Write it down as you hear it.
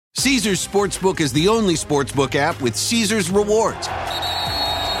Caesars Sportsbook is the only sportsbook app with Caesars rewards.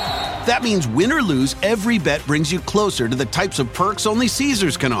 That means win or lose, every bet brings you closer to the types of perks only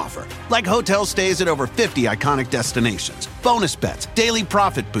Caesars can offer. Like hotel stays at over 50 iconic destinations, bonus bets, daily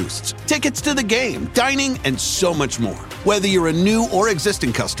profit boosts, tickets to the game, dining, and so much more. Whether you're a new or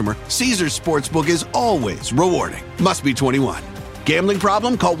existing customer, Caesars Sportsbook is always rewarding. Must be 21. Gambling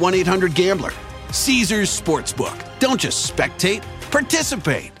problem? Call 1-800-GAMBLER. Caesars Sportsbook. Don't just spectate,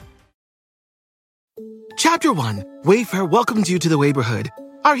 participate. Chapter 1. Wayfair welcomes you to the neighborhood.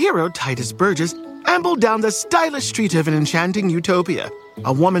 Our hero, Titus Burgess, ambled down the stylish street of an enchanting utopia.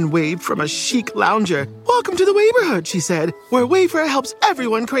 A woman waved from a chic lounger. "Welcome to the neighborhood," she said, "where Wayfair helps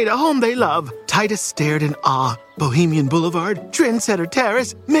everyone create a home they love." Titus stared in awe. Bohemian Boulevard, Trendsetter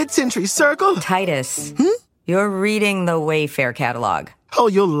Terrace, Mid-Century Circle. Titus, you're reading the Wayfair catalog. Oh,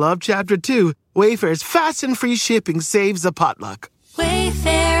 you'll love Chapter 2. Wayfair's fast and free shipping saves a potluck.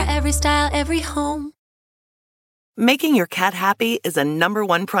 Wayfair, every style, every home. Making your cat happy is a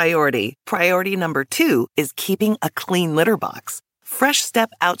 #1 priority. Priority #2 is keeping a clean litter box. Fresh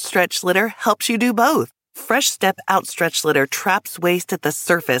Step Outstretch Litter helps you do both. Fresh Step Outstretch Litter traps waste at the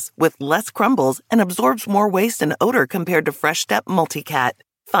surface with less crumbles and absorbs more waste and odor compared to Fresh Step Multicat.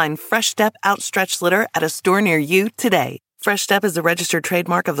 Find Fresh Step Outstretch Litter at a store near you today. Fresh Step is a registered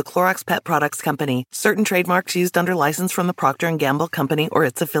trademark of the Clorox Pet Products Company. Certain trademarks used under license from the Procter & Gamble Company or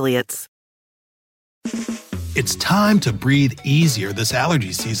its affiliates. It's time to breathe easier this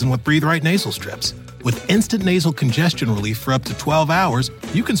allergy season with Breathe Right nasal strips. With instant nasal congestion relief for up to 12 hours,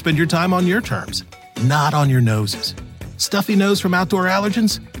 you can spend your time on your terms, not on your noses. Stuffy nose from outdoor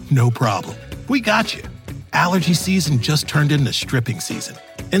allergens? No problem. We got you. Allergy season just turned into stripping season.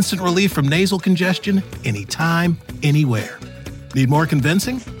 Instant relief from nasal congestion anytime, anywhere. Need more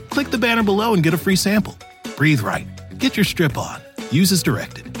convincing? Click the banner below and get a free sample. Breathe Right. Get your strip on. Use as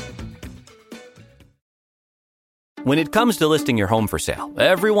directed. When it comes to listing your home for sale,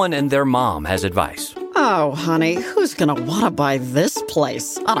 everyone and their mom has advice. Oh, honey, who's gonna want to buy this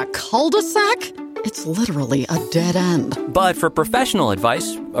place? On a cul-de-sac? It's literally a dead end. But for professional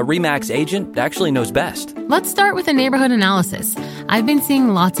advice, a RE/MAX agent actually knows best. Let's start with a neighborhood analysis. I've been seeing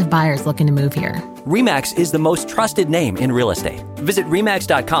lots of buyers looking to move here. RE/MAX is the most trusted name in real estate. Visit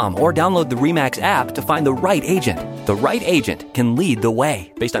RE/MAX.com or download the RE/MAX app to find the right agent. The right agent can lead the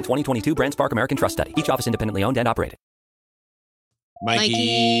way. Based on 2022 BrandSpark American Trust Study. Each office independently owned and operated.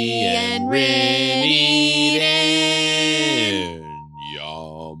 Mikey and Rinne eating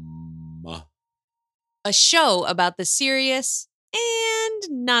yum. A show about the serious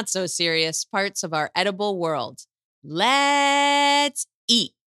and not so serious parts of our edible world. Let's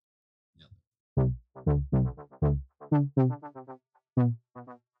eat.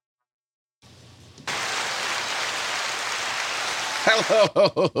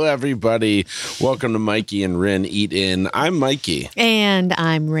 Hello, everybody. Welcome to Mikey and Rinne Eat In. I'm Mikey. And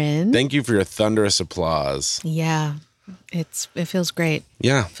I'm Rinne. Thank you for your thunderous applause. Yeah, it feels great.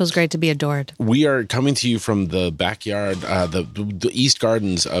 Yeah. It feels great to be adored. We are coming to you from the backyard, the East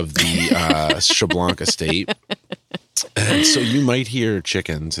Gardens of the Chablanc estate. And so you might hear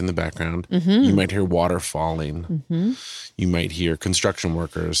chickens in the background. Mm-hmm. You might hear water falling. Mm-hmm. You might hear construction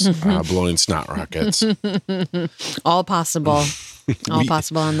workers blowing snot rockets. All possible. All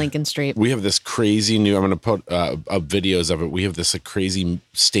possible on Lincoln Street. We have this crazy new, I'm going to put up videos of it. We have this crazy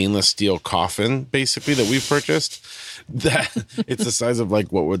stainless steel coffin, basically, that we've purchased. That it's the size of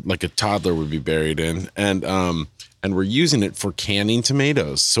like a toddler would be buried in. And we're using it for canning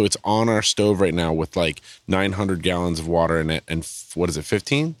tomatoes. So it's on our stove right now with like 900 gallons of water in it. And what is it,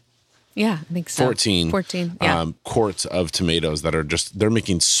 15? Yeah, I think so. 14 yeah. Quarts of tomatoes that are they're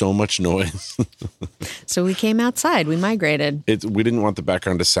making so much noise. So we came outside. We migrated. We didn't want the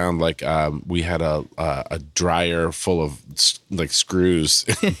background to sound like we had a dryer full of like screws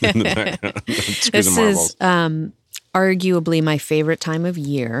in the background. Screws and marbles. This is arguably my favorite time of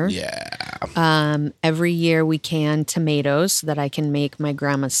year. Yeah. Every year we can tomatoes so that I can make my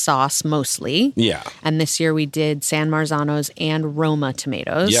grandma's sauce mostly. Yeah. And this year we did San Marzanos and Roma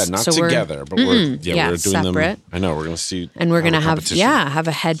tomatoes. Yeah, not together, but we're doing separate. them. I know, we're going to see. And we're going to have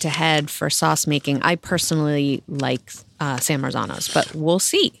a head-to-head for sauce making. I personally like San Marzanos, but we'll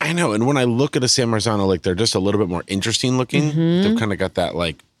see. I know. And when I look at a San Marzano, like they're just a little bit more interesting looking. Mm-hmm. They've kind of got that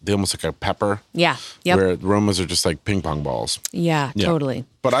like, they almost like a pepper. Yeah. Yep. Where the Romas are just like ping pong balls. Yeah, totally.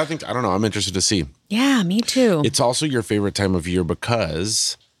 But I don't know. I'm interested to see. Yeah, me too. It's also your favorite time of year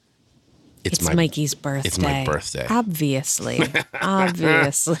because it's Mikey's birthday. It's my birthday. Obviously.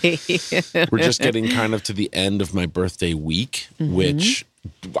 We're just getting kind of to the end of my birthday week, which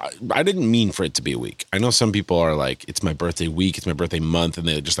I didn't mean for it to be a week. I know some people are like, it's my birthday week, it's my birthday month, and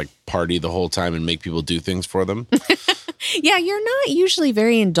they just like party the whole time and make people do things for them. Yeah, you're not usually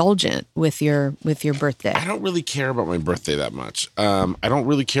very indulgent with your birthday. I don't really care about my birthday that much. I don't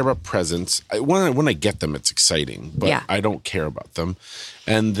really care about presents. When I get them, it's exciting, but I don't care about them.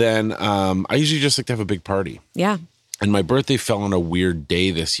 And then I usually just like to have a big party. Yeah. And my birthday fell on a weird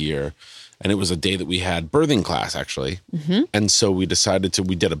day this year. And it was a day that we had birthing class, actually. Mm-hmm. And so we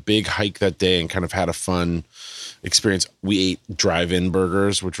did a big hike that day and kind of had a fun experience. We ate drive-in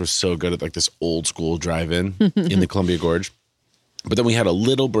burgers, which was so good at like this old school drive-in in the Columbia Gorge. But then we had a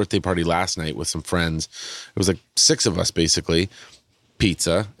little birthday party last night with some friends. It was like 6 of us, basically.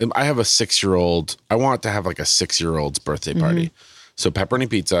 Pizza. And I have a 6-year-old. I want to have like a 6-year-old's birthday party. So pepperoni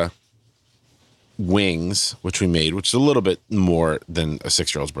pizza, wings, which we made, which is a little bit more than a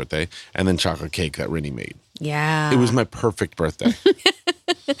 6-year-old's birthday, and then chocolate cake that Rinne made. Yeah. It was my perfect birthday.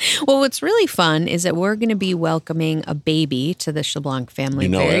 Well, what's really fun is that we're going to be welcoming a baby to the Chablanc family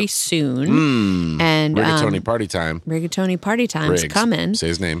very soon. And Rigatoni party time. Rigatoni party time's coming. Say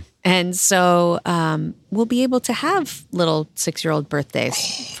his name. And so we'll be able to have little 6-year-old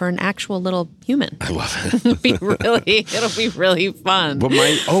birthdays for an actual little human. I love it. It'll be really fun. But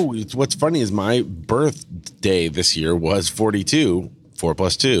what's funny is my birthday this year was 42, 4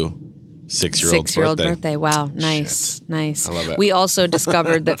 plus 2. 6-year-old birthday. Wow. Nice. Nice. I love it. We also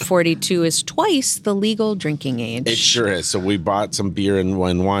discovered that 42 is twice the legal drinking age. It sure is. So we bought some beer and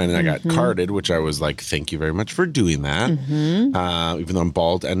wine, and I got carded, which I was like, thank you very much for doing that. Even though I'm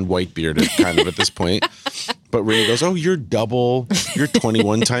bald and white bearded kind of at this point. But Rinne goes, oh, you're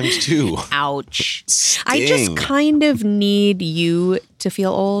 21 times 2. Ouch. Sting. I just kind of need you to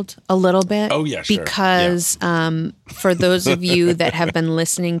feel old a little bit. Oh, yeah, sure. Because for those of you that have been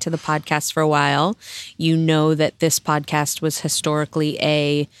listening to the podcast for a while, you know that this podcast was historically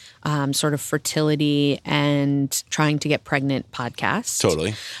a sort of fertility and trying to get pregnant podcast.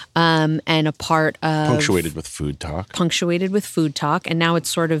 Totally. And a part of... Punctuated with food talk. And now it's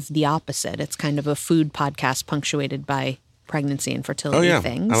sort of the opposite. It's kind of a food podcast punctuated by pregnancy and fertility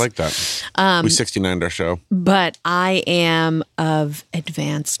things. I like that. We 69'd our show. But I am of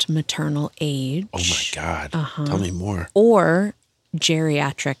advanced maternal age. Oh my God. Tell me more. Or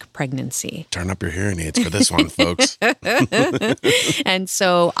geriatric pregnancy. Turn up your hearing aids for this one, folks. And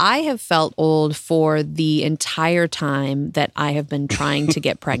so I have felt old for the entire time that I have been trying to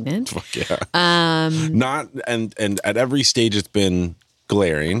get pregnant. Fuck yeah. And at every stage it's been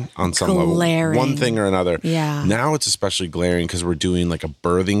glaring on some level. One thing or another. Yeah. Now it's especially glaring because we're doing like a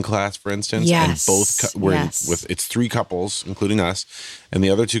birthing class, for instance. Yes. And both it's 3 couples, including us, and the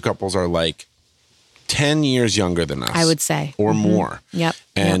other 2 couples are like 10 years younger than us. I would say. Or more. Yep.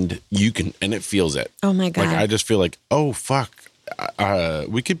 And and it feels it. Oh my God. Like I just feel like, oh fuck.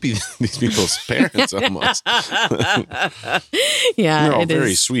 We could be these people's parents almost. Yeah. They're all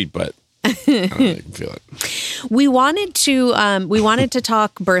very sweet, but I don't really feel it. We wanted to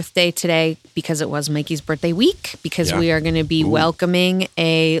talk birthday today because it was Mikey's birthday week, because we are going to be welcoming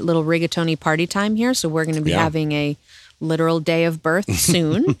a little rigatoni party time here. So we're going to be having a literal day of birth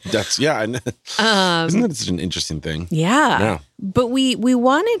soon. Isn't that such an interesting thing? Yeah. But we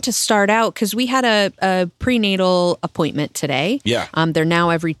wanted to start out because we had a prenatal appointment today. Yeah. They're now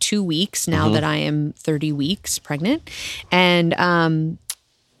every 2 weeks now that I am 30 weeks pregnant. And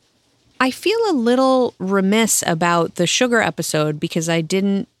I feel a little remiss about the sugar episode because I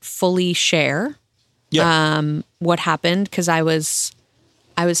didn't fully share what happened, because I was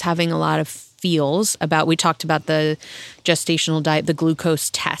having a lot of feels about, we talked about the gestational diet, the glucose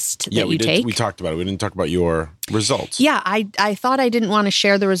test that you take. We talked about it. We didn't talk about your results. Yeah, I thought I didn't want to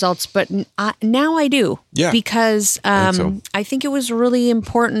share the results, but now I do. Yeah. Because I think it was really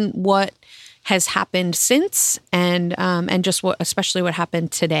important what has happened since, and just especially what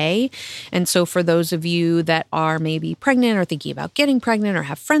happened today. And so for those of you that are maybe pregnant or thinking about getting pregnant or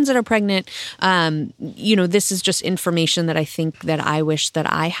have friends that are pregnant, this is just information that I think that I wish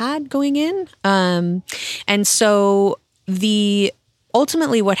that I had going in. And so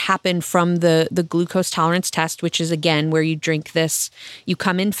ultimately what happened from the glucose tolerance test, which is again where you drink this, you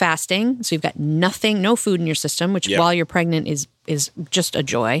come in fasting, so you've got no food in your system, which while you're pregnant is just a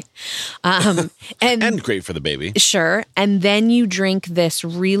joy. And great for the baby. Sure. And then you drink this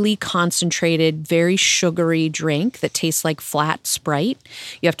really concentrated, very sugary drink that tastes like flat Sprite.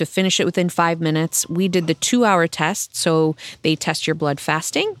 You have to finish it within 5 minutes. We did the 2-hour test. So they test your blood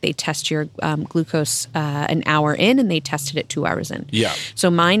fasting. They test your glucose an hour in, and they tested it 2 hours in. Yeah.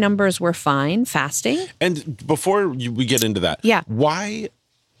 So my numbers were fine fasting. And before we get into that, why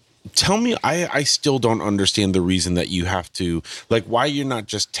tell me, I still don't understand the reason that you have to, like, why you're not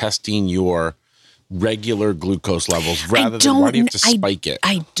just testing your regular glucose levels rather than why do you have to spike it?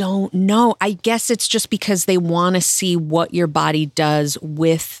 I don't know. I guess it's just because they want to see what your body does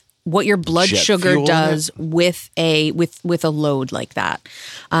with what your blood sugar does with a load like that.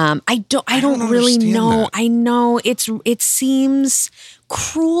 I don't really know. I know it seems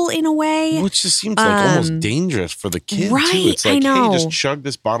cruel in a way. Which just seems like almost dangerous for the kid right, too. It's like, I know. hey, just chug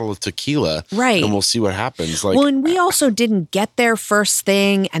this bottle of tequila right. and we'll see what happens. Like, well, and we also didn't get there first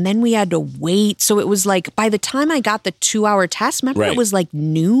thing and then we had to wait. So it was like by the time I got the 2-hour test, remember it was like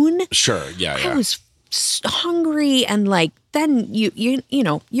noon? Sure, yeah. I was hungry and like then you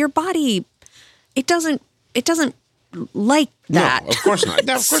know your body it doesn't like that. No, of course not.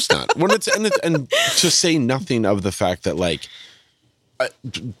 No, of course not. When it's and to say nothing of the fact that like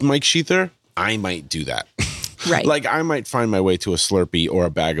Mike Sheether, I might do that. Right. Like I might find my way to a Slurpee or a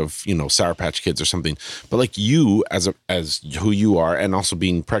bag of, Sour Patch Kids or something. But like you as who you are and also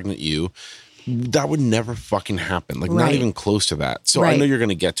being pregnant that would never fucking happen. Like not even close to that. So I know you're going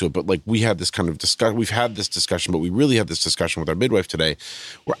to get to it, but like we had this kind of discussion. We've had this discussion, but we really had this discussion with our midwife today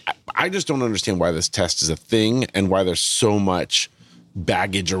where I just don't understand why this test is a thing and why there's so much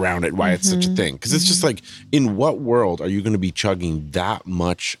baggage around it, why it's such a thing. Because it's just like, in what world are you going to be chugging that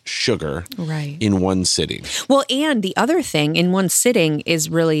much sugar in one sitting? Well, and the other thing in one sitting is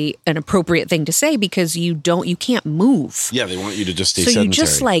really an appropriate thing to say because you can't move. Yeah, they want you to just stay sedentary. So you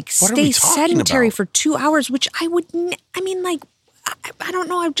just like stay sedentary for 2 hours, which I don't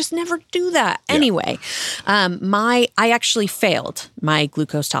know. I would just never do that. Yeah. Anyway, I actually failed my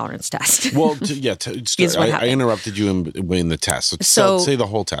glucose tolerance test. Well, I interrupted you in the test. So say the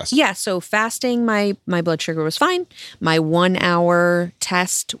whole test. Yeah. So fasting, my blood sugar was fine. My 1 hour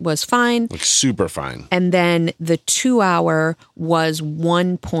test was fine. Like super fine. And then the 2 hour was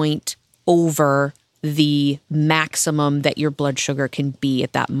 1 point over the maximum that your blood sugar can be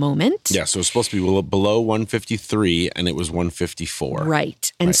at that moment. Yeah, so it's supposed to be below 153 and it was 154.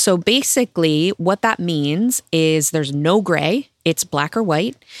 Right. And so basically what that means is there's no gray, it's black or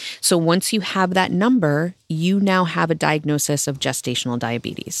white. So once you have that number, you now have a diagnosis of gestational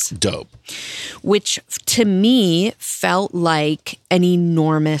diabetes. Dope. Which to me felt like an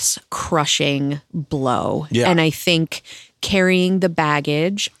enormous crushing blow. Yeah. And I think carrying the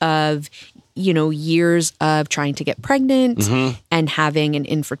baggage of years of trying to get pregnant and having an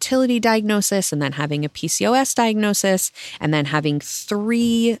infertility diagnosis and then having a PCOS diagnosis and then having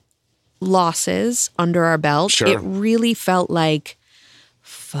 3 losses under our belt. Sure. It really felt like,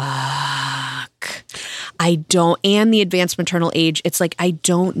 fuck. And the advanced maternal age, it's like, I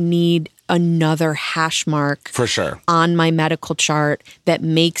don't need another hash mark for sure on my medical chart that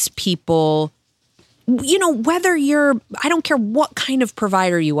makes people whether I don't care what kind of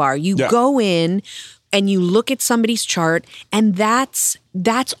provider you are, you go in and you look at somebody's chart and that's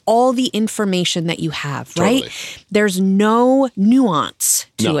all the information that you have, right? There's no nuance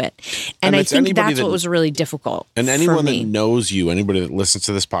to it. And I think that's what was really difficult. And anyone that knows you, anybody that listens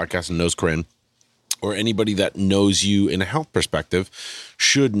to this podcast and knows Corinne, or anybody that knows you in a health perspective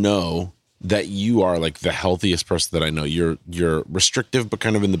should know that you are like the healthiest person that I know. You're restrictive, but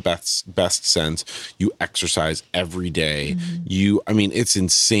kind of in the best sense. You exercise every day. It's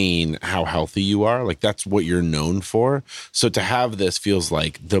insane how healthy you are. Like that's what you're known for. So to have this feels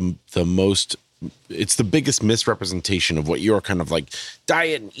like it's the biggest misrepresentation of what your kind of like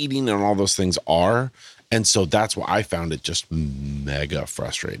diet and eating and all those things are. And so that's why I found it just mega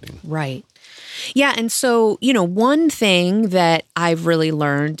frustrating. Right. Yeah. And so, one thing that I've really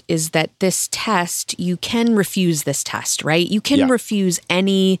learned is that this test, you can refuse this test, right? You can refuse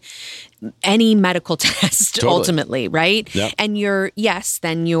any medical test ultimately, right? Yep. And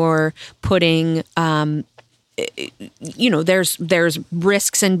then you're putting, there's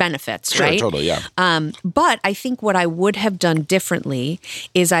risks and benefits, right? Sure, totally, yeah. But I think what I would have done differently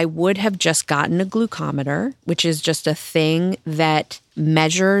is I would have just gotten a glucometer, which is just a thing that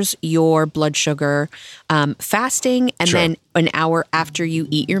measures your blood sugar fasting and then an hour after you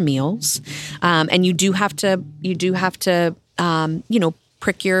eat your meals. And you do have to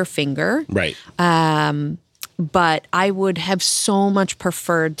prick your finger. Right. But I would have so much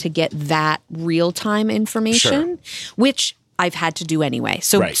preferred to get that real-time information, which I've had to do anyway.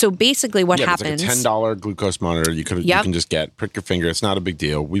 So basically what happens... It's like a $10 glucose monitor you can just prick your finger. It's not a big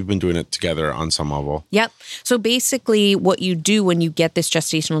deal. We've been doing it together on some level. Yep. So basically what you do when you get this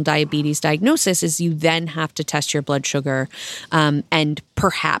gestational diabetes diagnosis is you then have to test your blood sugar and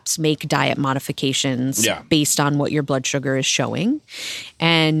perhaps make diet modifications based on what your blood sugar is showing.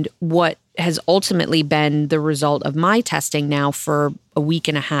 And what has ultimately been the result of my testing now for a week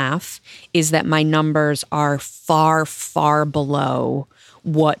and a half is that my numbers are far, far below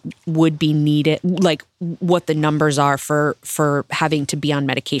what would be needed, like what the numbers are for having to be on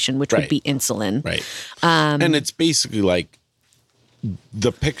medication, which would be insulin. Right. And it's basically like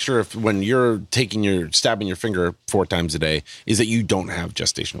the picture of when you're stabbing your finger 4 times a day is that you don't have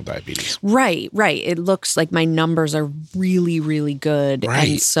gestational diabetes. Right. It looks like my numbers are really, really good. Right.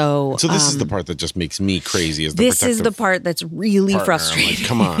 And so this is the part that just makes me crazy. This is the part that's really frustrating. Like,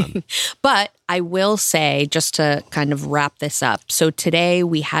 come on. But I will say, just to kind of wrap this up. So today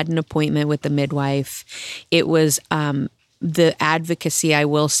we had an appointment with the midwife. It was the advocacy, I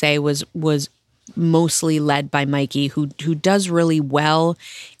will say, was mostly led by Mikey, who does really well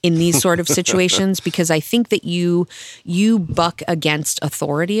in these sort of situations, because I think that you buck against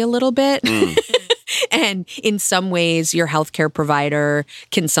authority a little bit. And in some ways, your healthcare provider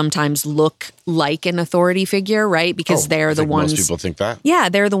can sometimes look like an authority figure, right? Because they're the ones. Most people think that. Yeah,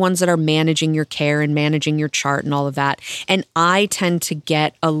 they're the ones that are managing your care and managing your chart and all of that. And I tend to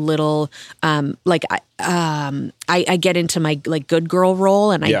get a little I get into my like good girl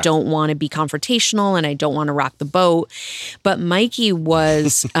role, and I don't want to be confrontational, and I don't want to rock the boat. But Mikey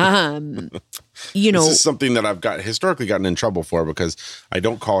was. This is something that I've historically gotten in trouble for, because I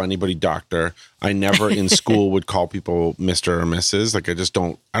don't call anybody doctor. I never in school would call people Mr. or Mrs. Like, I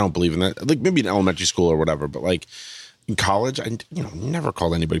don't believe in that. Like maybe in elementary school or whatever, but like in college, I never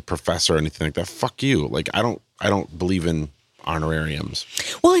called anybody professor or anything like that. Fuck you. Like I don't believe in honorariums.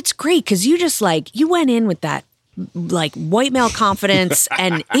 Well, it's great because you went in with that like white male confidence,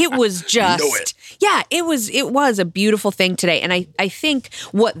 and it was just it was a beautiful thing today. And I think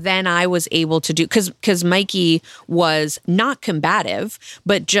what then I was able to do, because Mikey was not combative,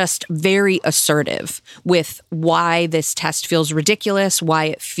 but just very assertive with why this test feels ridiculous, why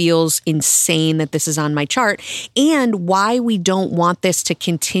it feels insane that this is on my chart, and why we don't want this to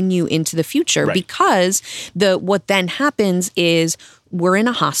continue into the future. Right. Because what then happens is we're in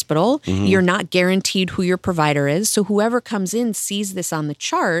a hospital. Mm-hmm. You're not guaranteed who your provider is. So whoever comes in sees this on the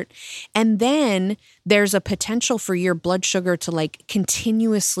chart. And then there's a potential for your blood sugar to like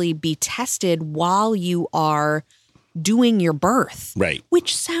continuously be tested while you are doing your birth. Right.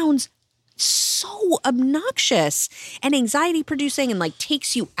 Which sounds so obnoxious and anxiety producing, and like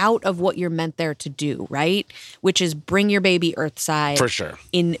takes you out of what you're meant there to do, right? Which is bring your baby earthside for sure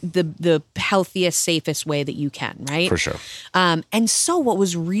in the healthiest, safest way that you can, right? For sure. And so what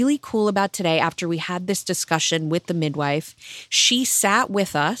was really cool about today, after we had this discussion with the midwife, she sat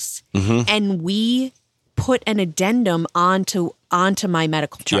with us and we put an addendum onto my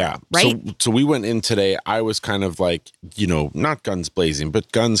medical chart, right? So we went in today. I was kind of like, not guns blazing,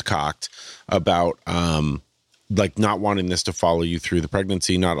 but guns cocked about like not wanting this to follow you through the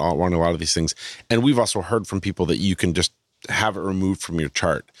pregnancy, not wanting a lot of these things. And we've also heard from people that you can just have it removed from your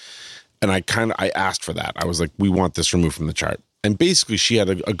chart. And I asked for that. I was like, we want this removed from the chart. And basically she had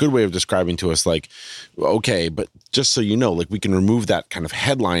a good way of describing to us, like, okay, but just so you know, like we can remove that kind of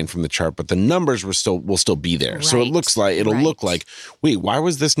headline from the chart, but the numbers will still be there. Right. So it'll look like, wait, why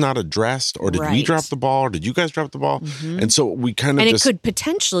was this not addressed? Or did we drop the ball? Or did you guys drop the ball? Mm-hmm. And so we kind of it could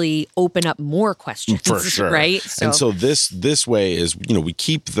potentially open up more questions. For sure. Right. And so this way is, we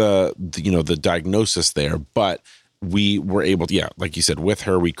keep the diagnosis there, but we were able to, like you said, with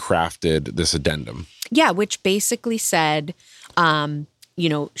her, we crafted this addendum. Yeah, which basically said,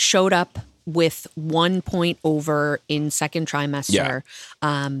 showed up with 1 point over in second trimester.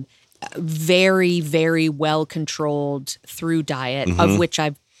 Yeah. Very, very well controlled through diet, of which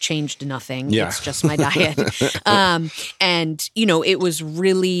I've changed nothing. Yeah. It's just my diet. And it was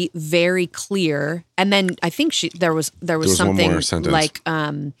really very clear. And then I think there was something like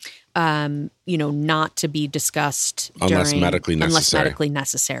not to be discussed unless medically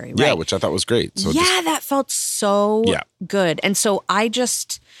necessary. Right? Yeah, which I thought was great. So that felt so good. And so I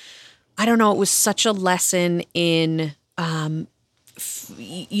don't know, it was such a lesson in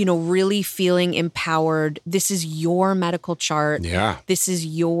really feeling empowered. This is your medical chart. Yeah. This is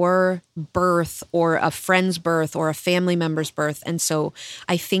your birth or a friend's birth or a family member's birth. And so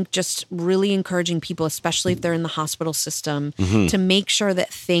I think just really encouraging people, especially if they're in the hospital system, to make sure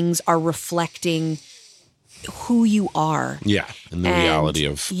that things are reflecting who you are. Yeah. And the reality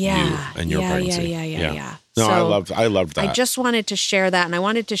of you and your pregnancy. Yeah. No, so I loved that. I just wanted to share that, and I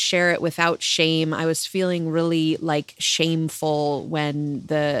wanted to share it without shame. I was feeling really like shameful when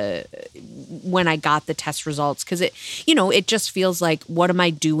I got the test results, because it just feels like, what am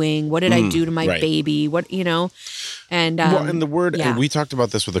I doing? What did I do to my baby? And and the word, and we talked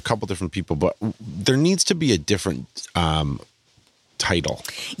about this with a couple different people, but there needs to be a different title.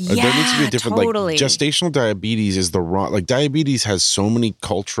 Yeah, there needs to be a different, totally. like, gestational diabetes is the wrong, like, diabetes has so many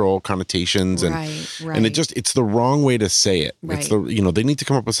cultural connotations and and it's the wrong way to say it. It's the, they need to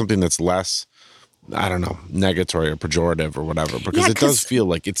come up with something that's less, I don't know, negatory or pejorative or whatever, because it does feel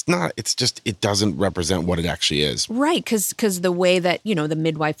like it doesn't represent what it actually is. Right. Because the way that, the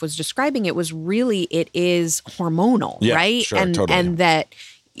midwife was describing it was really, it is hormonal, right? Sure, and totally. And that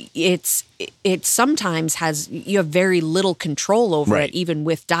it sometimes you have very little control over it, even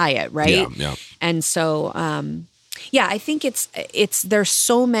with diet, right? Yeah. And so, I think there's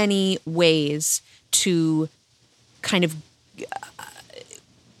so many ways to kind of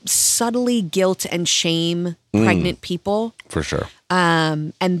subtly guilt and shame pregnant people. For sure.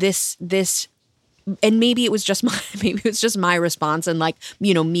 And this and maybe it was just my response and, like,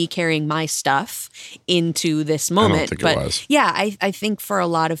 me carrying my stuff into this moment. I don't think but it was. Yeah, I think for a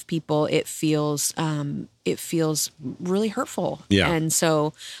lot of people it feels really hurtful. Yeah. And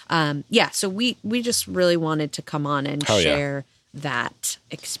so so we just really wanted to come on and share that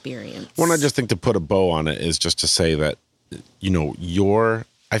experience. Well, I just think to put a bow on it is just to say that,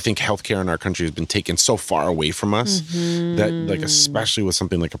 I think healthcare in our country has been taken so far away from us that, like, especially with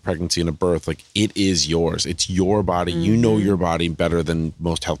something like a pregnancy and a birth, like, it is yours. It's your body. You know your body better than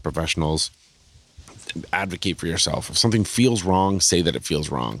most health professionals. Advocate for yourself. If something feels wrong, say that it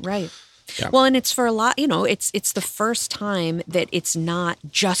feels wrong. Right. Yeah. Well, and it's for a lot, it's the first time that it's not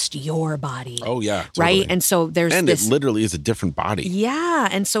just your body. Oh, yeah. Totally. Right. And so it literally is a different body. Yeah.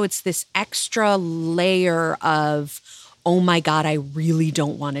 And so it's this extra layer of, oh my God, I really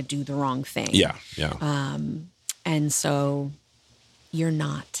don't want to do the wrong thing. Yeah. And so you're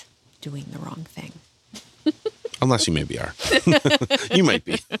not doing the wrong thing. Unless you maybe are. You might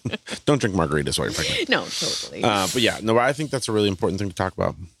be. Don't drink margaritas while you're pregnant. No, totally. But I think that's a really important thing to talk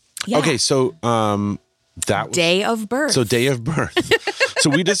about. Yeah. Okay, so that was day of birth. So day of birth.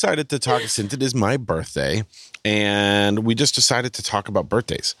 So we decided to talk, since it is my birthday, and we just decided to talk about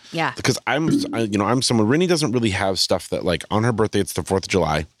birthdays. Yeah. Because I'm someone, Rinne doesn't really have stuff that, like, on her birthday, it's the 4th of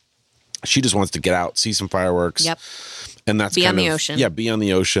July. She just wants to get out, see some fireworks. Yep. And that's be on the ocean. Yeah, be on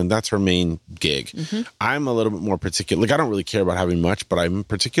the ocean. That's her main gig. I'm a little bit more particular. Like, I don't really care about having much, but I'm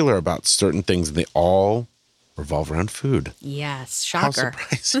particular about certain things, and they all revolve around food. Yes, shocker.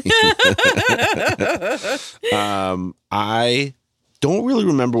 How surprising. I don't really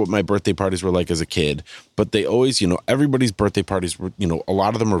remember what my birthday parties were like as a kid, but they always, everybody's birthday parties were, a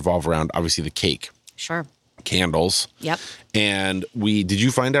lot of them revolve around, obviously, the cake. Sure. Candles. Yep. And did you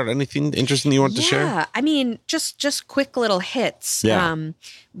find out anything interesting you wanted to share? Yeah. I mean, just quick little hits. Yeah.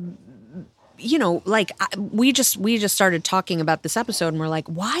 We just started talking about this episode and we're like,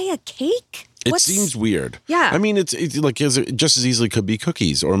 why a cake? It seems weird. Yeah. I mean, it's like, it just as easily could be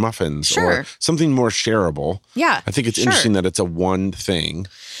cookies or muffins or something more shareable. Yeah. I think it's interesting that it's a one thing.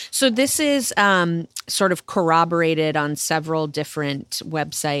 So this is sort of corroborated on several different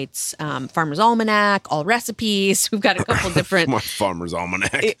websites. Farmer's Almanac, All Recipes. We've got a couple different... My Farmer's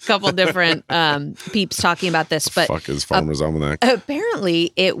Almanac. A couple different peeps talking about this. But fuck is Farmer's Almanac?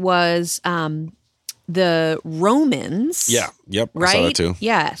 Apparently it was... the Romans. Yeah. Yep. Right? I saw that too.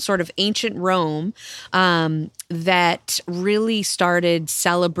 Yeah. Sort of ancient Rome that really started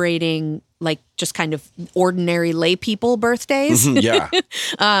celebrating like just kind of ordinary lay people birthdays. Yeah.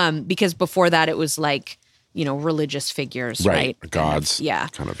 Because before that it was like, religious figures, right? Gods.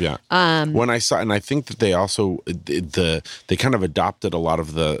 Kind of, yeah. When I saw, and I think that they also, they kind of adopted a lot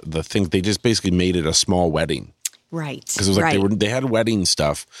of the things. They just basically made it a small wedding. Right. Because it was like they had wedding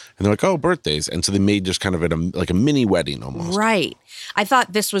stuff and they're like, oh, birthdays. And so they made just kind of like a mini wedding almost. Right. I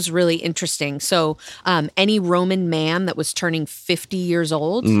thought this was really interesting. So any Roman man that was turning 50 years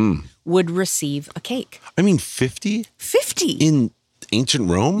old would receive a cake. I mean, 50? 50. In ancient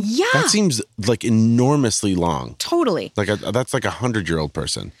Rome? Yeah. That seems like enormously long. Totally. Like that's like 100-year-old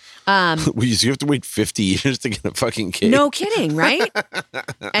person. You have to wait 50 years to get a fucking cake. No kidding, right?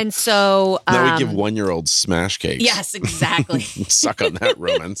 And so... now we give 1-year-olds smash cakes. Yes, exactly. Suck on that,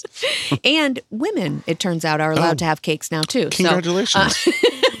 Romans. And women, it turns out, are allowed to have cakes now, too. Congratulations.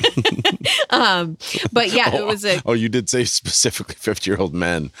 But yeah, it was a... Oh, you did say specifically 50-year-old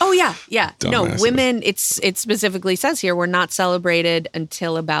men. Oh, yeah, yeah. Dumbasses. No, women, it specifically says here, were not celebrated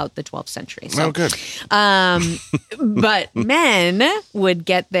until about the 12th century. So, good. But men would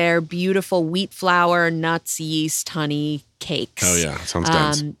get their beautiful wheat flour, nuts, yeast, honey cakes. Oh, yeah. Sounds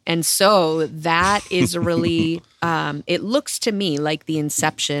dense. And so that is really... it looks to me like the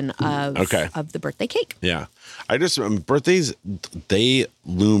inception of the birthday cake. Yeah. Birthdays, they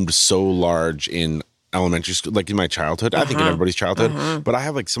loomed so large in elementary school, like in my childhood. I think in everybody's childhood. But I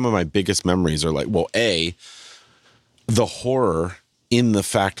have like some of my biggest memories are like, well, the horror in the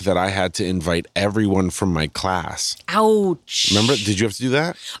fact that I had to invite everyone from my class. Ouch. Remember? Did you have to do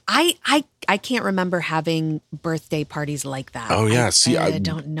that? I can't remember having birthday parties like that. Oh, yeah. I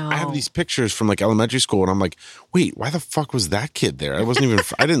don't know. I have these pictures from like elementary school, and I'm like, wait, why the fuck was that kid there?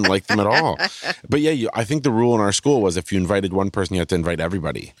 I didn't like them at all. But yeah, I think the rule in our school was if you invited one person, you had to invite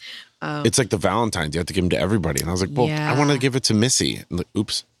everybody. Oh. It's like the Valentine's. You have to give them to everybody. And I was like, well, I want to give it to Missy. And like,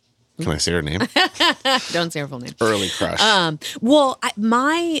 oops. Can I say her name? Don't say her full name. Early crush.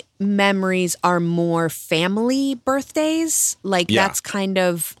 My memories are more family birthdays. Like that's kind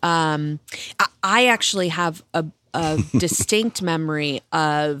of. I actually have a distinct memory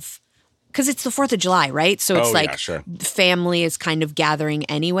of, because it's the 4th of July, right? So it's family is kind of gathering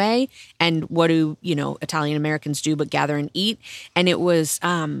anyway. And what do Italian Americans do but gather and eat? And it was.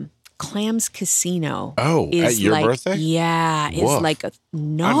 Clams Casino. Oh, at your birthday? Yeah. It's like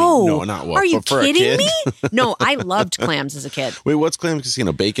no. I mean, no, not woof. Are you kidding me? No, I loved clams as a kid. Wait, what's Clams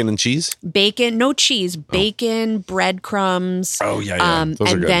Casino? Bacon and cheese? Bacon, no cheese. Bacon, breadcrumbs. Oh, yeah.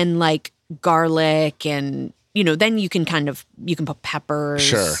 Those are good. Then like garlic and, then you can put peppers.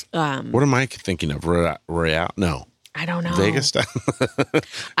 Sure. What am I thinking of? Royale? No. I don't know. Vegas style?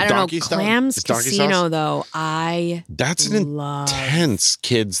 I don't know. Clams Casino, though, that's an intense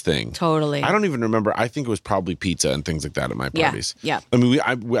kids thing. Totally. I don't even remember. I think it was probably pizza and things like that at my parties. Yeah. I mean,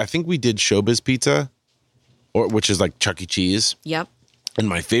 I think we did Showbiz Pizza, which is like Chuck E. Cheese. Yep. And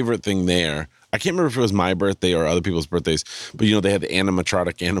my favorite thing there, I can't remember if it was my birthday or other people's birthdays, but they had the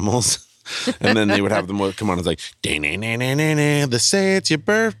animatronic animals. And then they would have them come on. It's like, they say it's your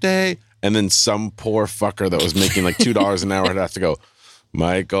birthday. And then some poor fucker that was making like $2 an hour would have to go,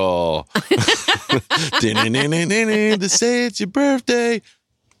 Michael, they say it's your birthday.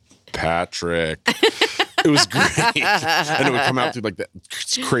 Patrick. It was great. And it would come out through like that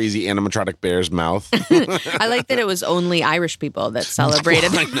crazy animatronic bear's mouth. I like that it was only Irish people that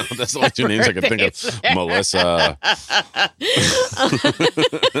celebrated. I know. That's the only two names I could think of. Melissa.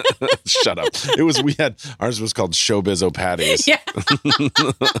 Shut up. Ours was called Showbiz O'Patties. Yeah.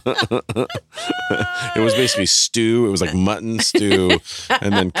 It was basically stew. It was like mutton stew.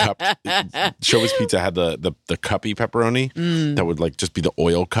 And then Showbiz Pizza had the cuppy pepperoni that would like just be the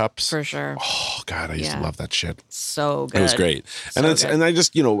oil cups. For sure. Oh, God. I used to love that shit. So good. It was great. And I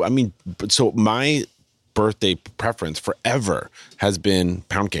just, so my birthday preference forever has been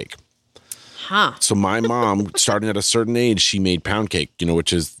pound cake. Huh. So my mom, starting at a certain age, she made pound cake,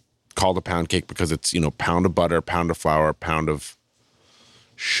 which is called a pound cake because it's, pound of butter, pound of flour, pound of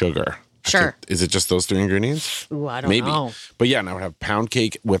sugar. Sure. Is it just those 3 ingredients? Ooh, I don't know. But yeah, and I would have pound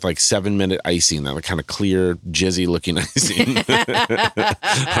cake with like 7-minute icing, that like kind of clear, jizzy looking icing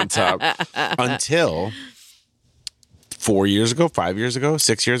on top. Until 4 years ago, 5 years ago,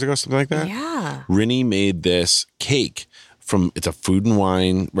 6 years ago, something like that. Yeah. Rinne made this cake it's a Food and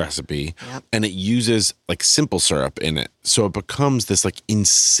Wine recipe, and it uses like simple syrup in it. So it becomes this like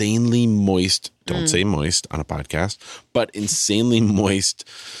insanely moist, don't say moist on a podcast, but insanely moist,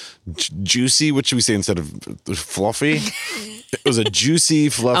 juicy, what should we say instead of fluffy? It was a juicy,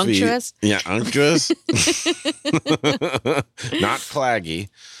 fluffy. Unctuous? Yeah, unctuous. Not claggy,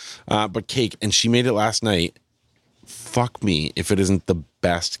 but cake. And she made it last night. Fuck me if it isn't the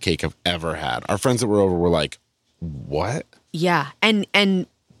best cake I've ever had. Our friends that were over were like, what? Yeah. And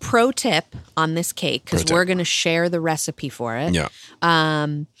pro tip on this cake, because we're going to share the recipe for it. Yeah.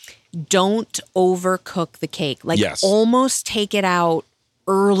 Don't overcook the cake. Like almost take it out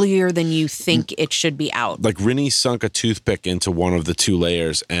earlier than you think it should be out. Like Rinne sunk a toothpick into one of the 2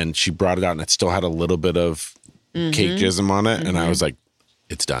 layers and she brought it out and it still had a little bit of cake jism on it. And I was like,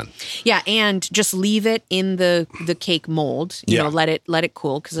 it's done. Yeah, and just leave it in the cake mold. You know, let it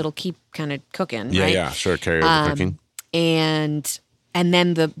cool because it'll keep kind of cooking. Yeah, right? Yeah, sure. Carry over cooking. And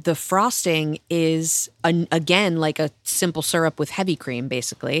then the frosting is again like a simple syrup with heavy cream,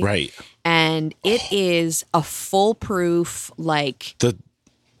 basically. Right. And it is a foolproof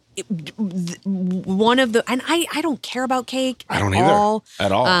one of the, and I don't care about cake at all.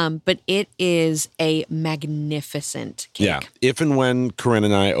 But it is a magnificent cake. Yeah. If and when Corinne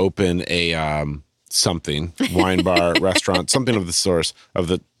and I open a something, wine bar, restaurant, something of the source of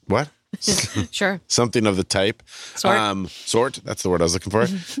the what? Sure. Something of the type. Sort. That's the word I was looking for.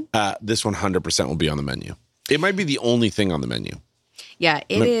 This 100% will be on the menu. It might be the only thing on the menu. Yeah,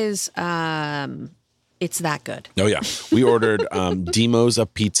 it is. It's that good. Oh, yeah. We ordered Dimo's a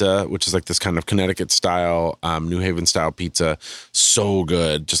pizza, which is like this kind of Connecticut style, New Haven style pizza. So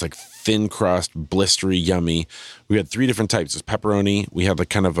good. Just like thin crust, blistery, yummy. We had 3 different types. There's pepperoni. We had like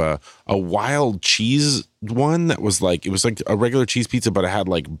kind of a wild cheese one that was like, it was like a regular cheese pizza, but it had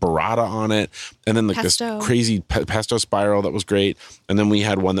like burrata on it. And then like Pesto. this crazy pesto spiral that was great. And then we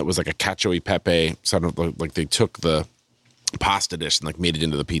had one that was like a cacio e pepe. Sounded like they took the pasta dish and like made it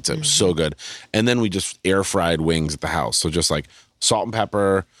into the pizza. It was so good. And then we just air fried wings at the house. So just like salt and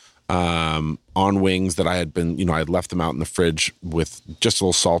pepper on wings that I had been, I had left them out in the fridge with just a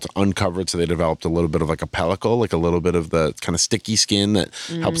little salt uncovered. So they developed a little bit of like a pellicle, like a little bit of the kind of sticky skin that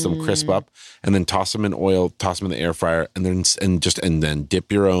helps them crisp up, and then toss them in oil, toss them in the air fryer, and then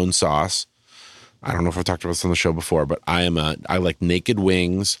dip your own sauce. I don't know if I've talked about this on the show before, but I like naked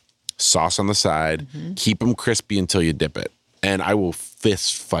wings, sauce on the side, keep them crispy until you dip it. And I will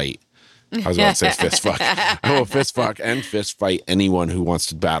fist fight. I was about to say fist fuck. I will fist fuck and fist fight anyone who wants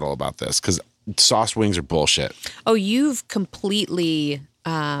to battle about this, because sauce wings are bullshit. Oh, you've completely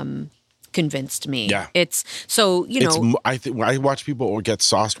convinced me. Yeah. It's so, I watch people get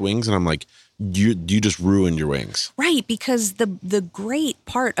sauced wings and I'm like, you just ruined your wings. Right, because the great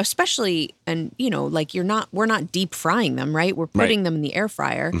part, especially, and we're not deep frying them, right? We're putting them in the air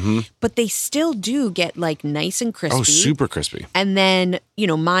fryer, but they still do get like nice and crispy. Oh, super crispy. And then,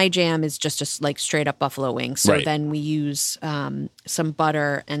 my jam is just like straight up buffalo wings. So then we use some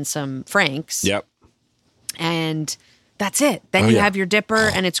butter and some Franks. Yep. And that's it. Then you have your dipper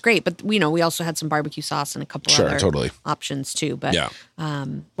and it's great. But we also had some barbecue sauce and a couple other options too. But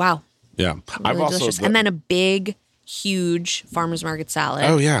wow. Yeah. Really I've delicious. also and then a big, huge farmer's market salad.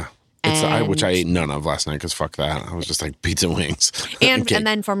 Oh yeah. Which I ate none of last night because fuck that. I was just like pizza wings. And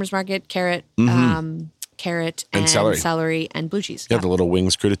then farmer's market carrot, carrot and celery and blue cheese. Yeah, the little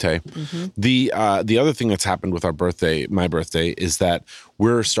wings crudité. The other thing that's happened with my birthday, is that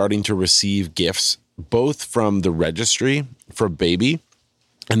we're starting to receive gifts both from the registry for baby.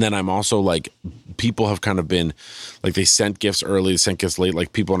 And then I'm also like, people have kind of been like, they sent gifts early, sent gifts late,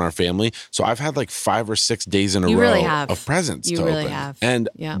 like people in our family. So I've had like 5 or 6 days in a row of presents to open. Have. And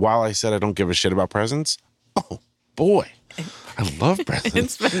while I said I don't give a shit about presents, oh boy, I love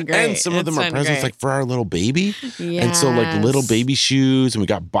presents. It's been great. And some of them are presents like for our little baby. Yes. And so like little baby shoes, and we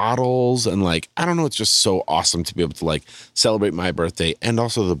got bottles, and like, I don't know, it's just so awesome to be able to like celebrate my birthday and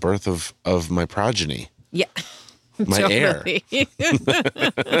also the birth of my progeny. Yeah. My heir. The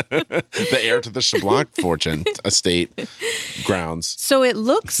heir to the Chablanc fortune estate grounds. So it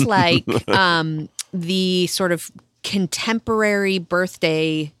looks like the sort of contemporary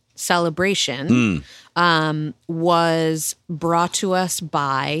birthday celebration was brought to us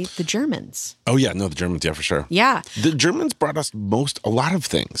by the Germans. Oh, yeah. No, the Germans. Yeah, for sure. Yeah. The Germans brought us a lot of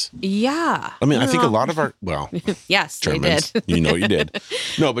things. Yeah. I mean, I think a lot of our, yes, Germans, they did. You did.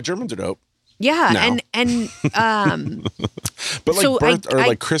 No, but Germans are dope. Yeah, now. But like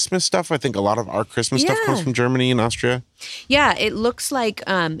like Christmas stuff, I think a lot of our Christmas stuff comes from Germany and Austria. Yeah, it looks like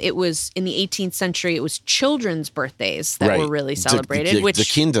it was in the 18th century. It was children's birthdays that were really celebrated.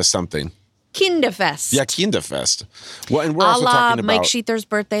 The Kinder something. Kinderfest. Yeah, Kinderfest. Well, and we're also talking about Mike Sheether's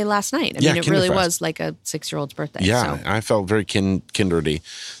birthday last night. I mean, it really was like a 6-year-old's birthday. Yeah, so. I felt very kinderly.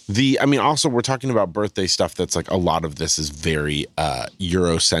 Also, we're talking about birthday stuff that's like a lot of this is very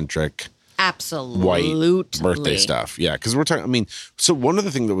Eurocentric. Absolutely. White birthday stuff. Yeah, because we're talking, so one of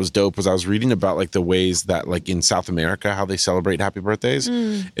the things that was dope was I was reading about like the ways that like in South America, how they celebrate happy birthdays.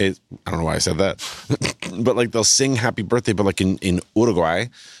 I don't know why I said that, but like they'll sing happy birthday, but like in Uruguay,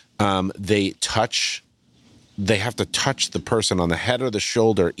 they have to touch the person on the head or the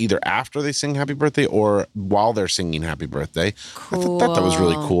shoulder either after they sing happy birthday or while they're singing happy birthday. Cool. I thought that was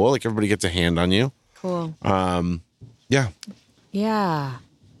really cool. Like everybody gets a hand on you. Cool. Yeah. Yeah.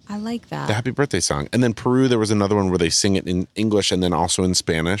 I like that. The happy birthday song. And then Peru, there was another one where they sing it in English and then also in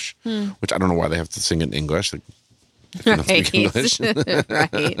Spanish, which I don't know why they have to sing it in English. Like, right. English.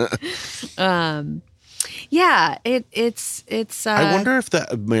 Right. Yeah, it's. I wonder if the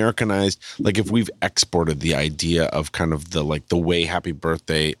Americanized, like if we've exported the idea of kind of the way happy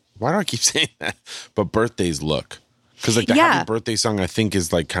birthday. Why do I keep saying that? But birthdays look. Because like the happy birthday song, I think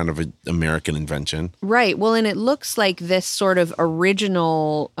is like kind of an American invention. Right. Well, and it looks like this sort of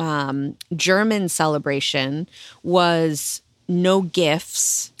original German celebration was no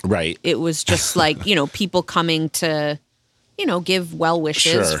gifts. Right. It was just like, people coming to, give well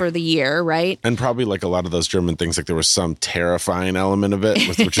wishes for the year, right? And probably like a lot of those German things, like there was some terrifying element of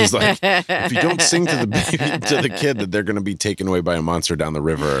it, which is like, if you don't sing to the baby, to the kid, that they're going to be taken away by a monster down the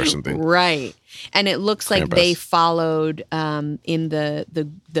river or something. Right. And it looks like they followed in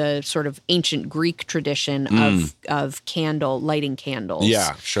the sort of ancient Greek tradition of lighting candles.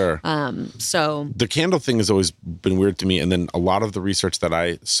 Yeah, sure. So the candle thing has always been weird to me. And then a lot of the research that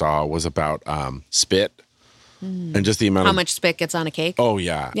I saw was about spit. And just the amount how much spit gets on a cake. Oh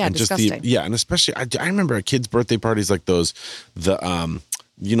yeah. Yeah, and disgusting. Just and especially I remember at kids' birthday parties like those, the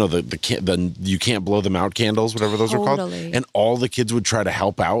you can't blow them out candles, whatever those are called. And all the kids would try to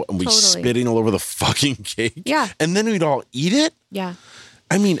help out and we'd spitting all over the fucking cake. Yeah. And then we'd all eat it. Yeah.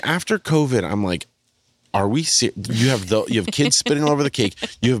 I mean, after COVID, I'm like, are we you have kids spitting all over the cake.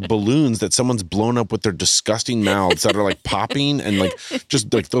 You have balloons that someone's blown up with their disgusting mouths that are like popping and like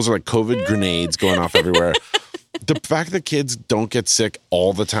just like those are like COVID grenades going off everywhere. The fact that kids don't get sick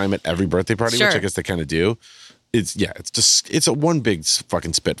all the time at every birthday party, which I guess they kind of do, it's a one big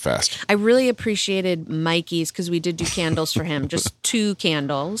fucking spit fest. I really appreciated Mikey's because we did do candles for him, just 2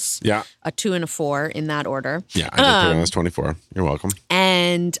 candles. Yeah. A 2 and a 4 in that order. Yeah, I did put on this 24. You're welcome.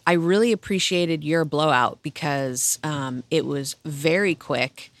 And I really appreciated your blowout because it was very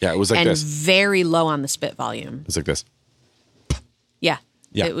quick. Yeah, it was like this. And very low on the spit volume. It's like this. Yeah.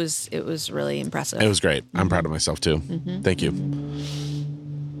 Yeah. It was really impressive. It was great. I'm proud of myself too. Thank you.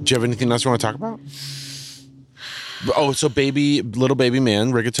 Do you have anything else you want to talk about? Oh, so little baby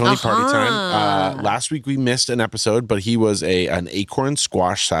man, rigatoni party time. Last week we missed an episode, but he was an acorn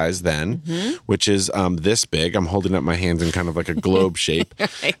squash size then, which is this big. I'm holding up my hands in kind of like a globe shape.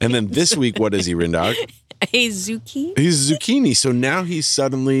 Right. And then this week, what is he, Rindog? A zucchini. He's zucchini. So now he's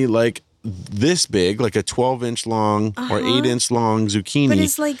suddenly like this big, like a 12-inch long or 8-inch long zucchini. But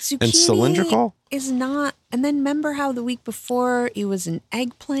it's like zucchini and cylindrical. Is not. And then remember how the week before it was an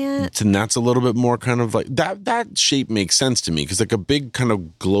eggplant? And that's a little bit more kind of like that shape makes sense to me because like a big kind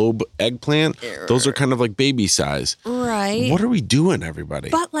of globe eggplant, those are kind of like baby size. Right. What are we doing,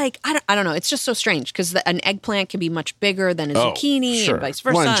 everybody? But like, I don't know. It's just so strange because an eggplant can be much bigger than a zucchini and vice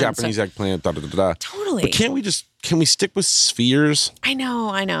versa. One Japanese eggplant, Totally. But can we stick with spheres? I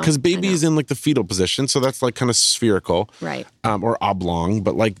know. Because baby is in like the fetal position, so that's like kind of spherical. Right. Or oblong.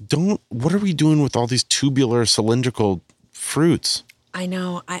 But like, what are we doing with all these tubular cylindrical fruits? I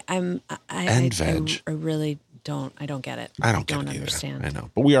know. And veg. I really don't. I don't get it. I don't get it understand. I know.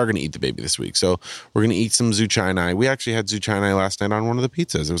 But we are going to eat the baby this week. So we're going to eat some zucchini. We actually had zucchini last night on one of the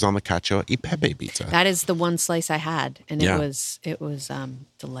pizzas. It was on the cacio e pepe pizza. That is the one slice I had. And it was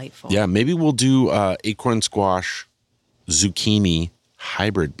delightful. Yeah. Maybe we'll do acorn squash zucchini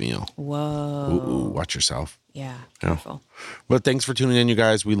hybrid meal. Whoa. Ooh, watch yourself. Yeah, careful. But thanks for tuning in, you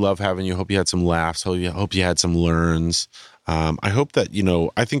guys. We love having you. Hope you had some laughs. Hope you had some learns. I hope that,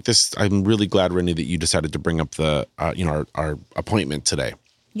 I think I'm really glad, Rinne, that you decided to bring up the, our appointment today.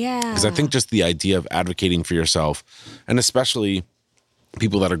 Yeah. Because I think just the idea of advocating for yourself, and especially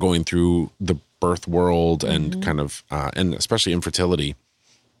people that are going through the birth world and kind of, and especially infertility,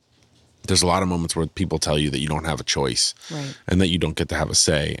 there's a lot of moments where people tell you that you don't have a choice and that you don't get to have a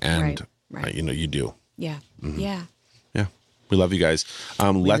say. And, you do. Yeah. Yeah. Yeah. We love you guys.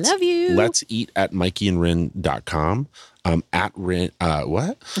 Love you. Let's eat at mikeyandrinne.com. At Rinne,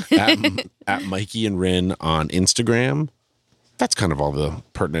 at Mikey and Rinne on Instagram. That's kind of all the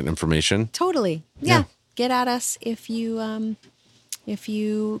pertinent information. Totally. Yeah. Get at us if you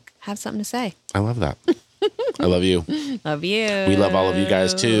have something to say. I love that. I love you. Love you. We love all of you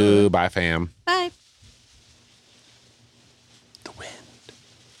guys too. Bye, fam. Bye. The wind.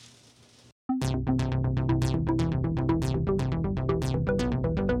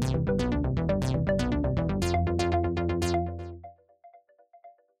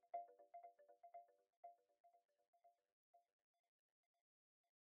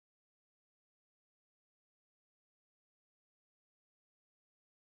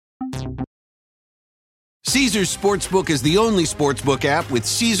 Caesars Sportsbook is the only sportsbook app with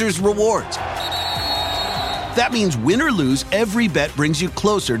Caesars Rewards. That means win or lose, every bet brings you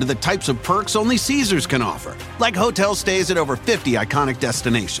closer to the types of perks only Caesars can offer. Like hotel stays at over 50 iconic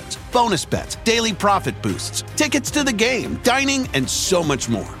destinations, bonus bets, daily profit boosts, tickets to the game, dining, and so much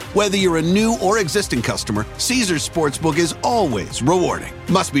more. Whether you're a new or existing customer, Caesars Sportsbook is always rewarding.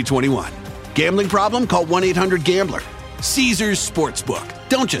 Must be 21. Gambling problem? Call 1-800-GAMBLER. Caesars Sportsbook.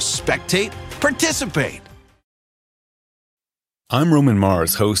 Don't just spectate, participate. I'm Roman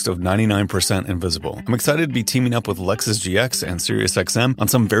Mars, host of 99% Invisible. I'm excited to be teaming up with Lexus GX and SiriusXM on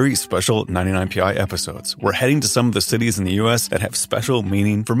some very special 99PI episodes. We're heading to some of the cities in the U.S. that have special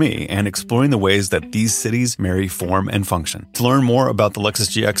meaning for me and exploring the ways that these cities marry form and function. To learn more about the Lexus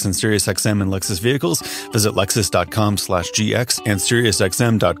GX and SiriusXM and Lexus vehicles, visit lexus.com/GX and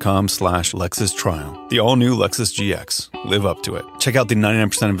SiriusXM.com/Lexus Trial. The all-new Lexus GX. Live up to it. Check out the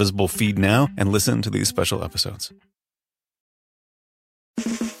 99% Invisible feed now and listen to these special episodes.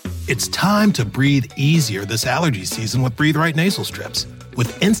 It's time to breathe easier this allergy season with Breathe Right nasal strips.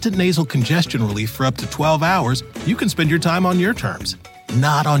 With instant nasal congestion relief for up to 12 hours, you can spend your time on your terms,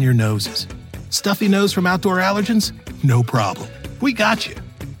 not on your noses. Stuffy nose from outdoor allergens? No problem. We got you.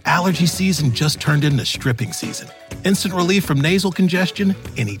 Allergy season just turned into stripping season. Instant relief from nasal congestion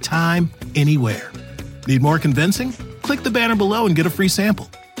anytime, anywhere. Need more convincing? Click the banner below and get a free sample.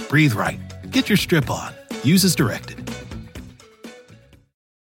 Breathe Right. Get your strip on. Use as directed.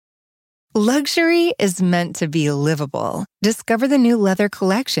 Luxury is meant to be livable. Discover the new leather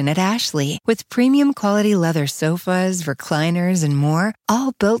collection at Ashley with premium quality leather sofas, recliners, and more,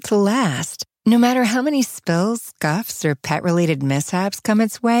 all built to last. No matter how many spills, scuffs, or pet-related mishaps come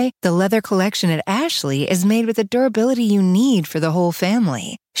its way, the leather collection at Ashley is made with the durability you need for the whole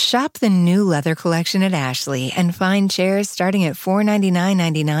family. Shop the new leather collection at Ashley and find chairs starting at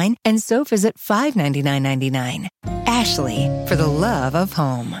 $499.99 and sofas at $599.99. Ashley, for the love of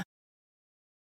home.